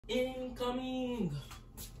Incoming!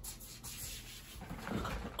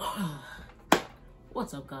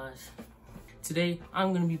 What's up, guys? Today,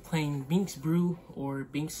 I'm gonna be playing Bink's Brew or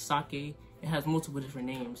Bink's Sake. It has multiple different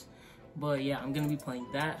names. But yeah, I'm gonna be playing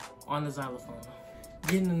that on the xylophone.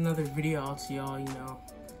 Getting another video out to y'all, you know.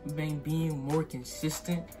 I've been being more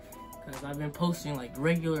consistent because I've been posting like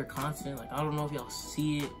regular content. Like, I don't know if y'all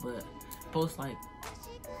see it, but I post like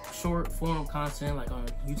short form content like on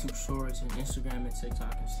YouTube Shorts and Instagram and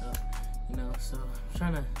TikTok and stuff, you know. So I'm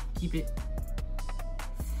trying to keep it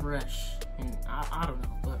fresh, and I don't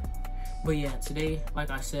know, but yeah, today,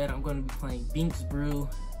 like I said, I'm going to be playing Bink's Brew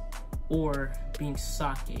or Bink's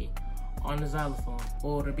Sake on the xylophone.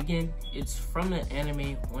 Well, to begin, it's from the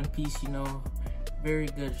anime One Piece, you know. Very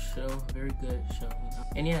good show, you know.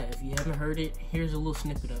 And yeah, if you haven't heard it, here's a little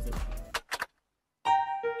snippet of it.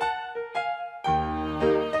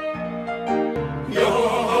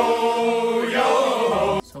 Yo,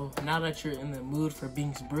 yo. So now that you're in the mood for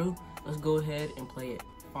Bink's Brew, let's go ahead and play it.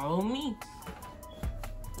 Follow me.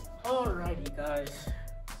 Alrighty, guys.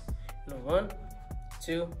 In a 1,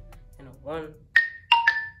 2, and a 1.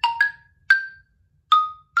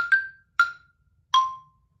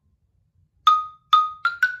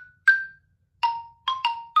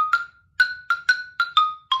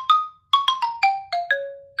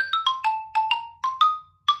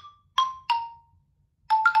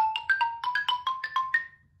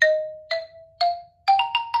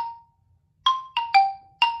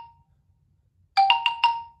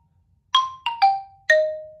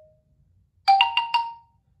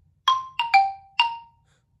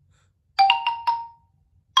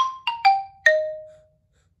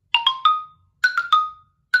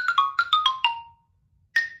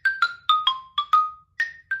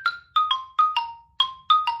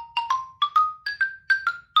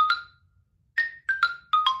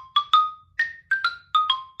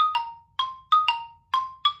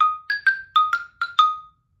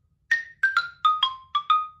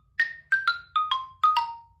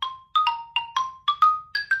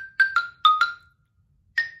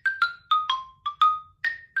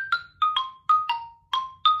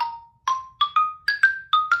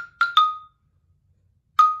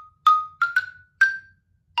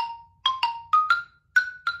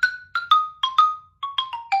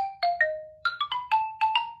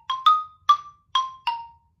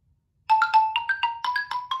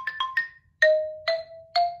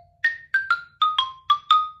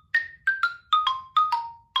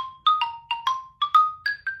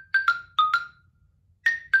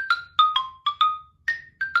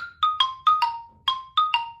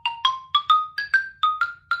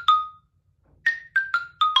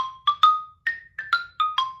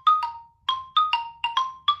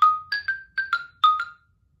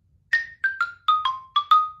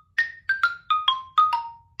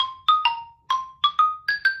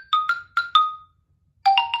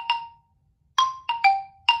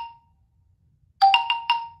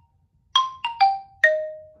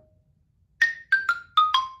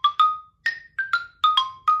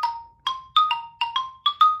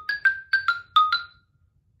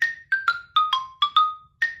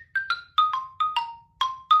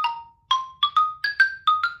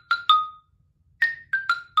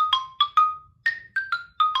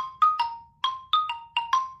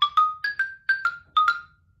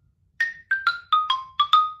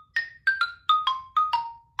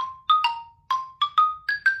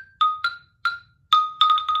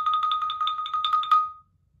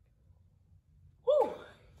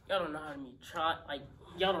 Y'all don't know how many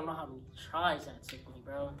y'all don't know how many tries that took me,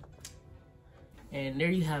 bro. And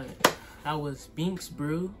there you have it. That was Bink's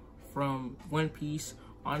Brew from One Piece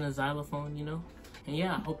on a xylophone, you know. And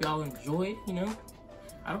yeah, I hope y'all enjoyed, you know.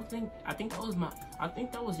 I think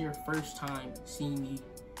that was your first time seeing me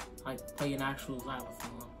like play an actual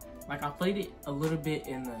xylophone. Like, I played it a little bit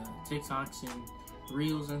in the TikToks and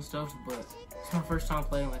Reels and stuff, but it's my first time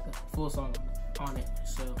playing like a full song on it.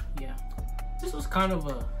 So yeah. This was kind of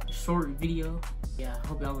a short video. Yeah, I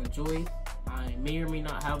hope y'all enjoyed. I may or may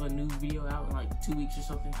not have a new video out in like 2 weeks or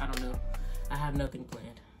something. I don't know. I have nothing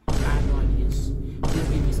planned. I have no ideas. Please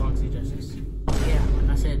give me song suggestions. Yeah,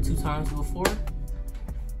 like I said 2 times before.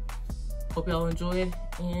 Hope y'all enjoyed,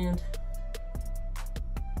 and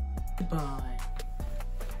goodbye.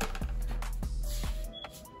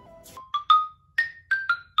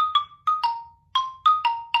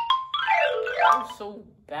 I'm so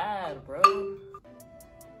bad, bro.